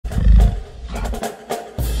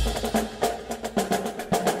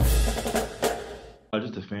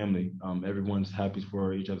family. Everyone's happy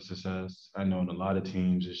for each other's success. I know in a lot of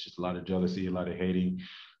teams, it's just a lot of jealousy, a lot of hating.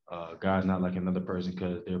 Guys not like another person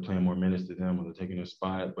because they're playing more minutes to them or they're taking their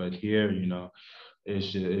spot. But here,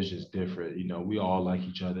 it's just different. We all like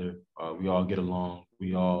each other. We all get along.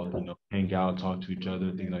 We all hang out, talk to each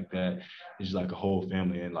other, things like that. It's just like a whole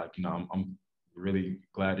family, and like I'm really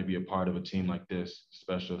glad to be a part of a team like this,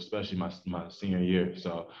 special, especially my senior year.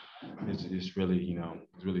 So it's really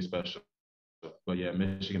it's really special. But yeah,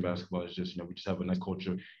 Michigan basketball is just we just have a nice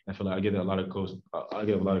culture. And I feel like I give a lot of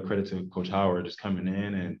credit to Coach Howard just coming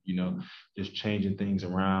in and just changing things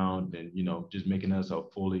around and just making us a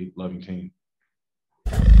fully loving team.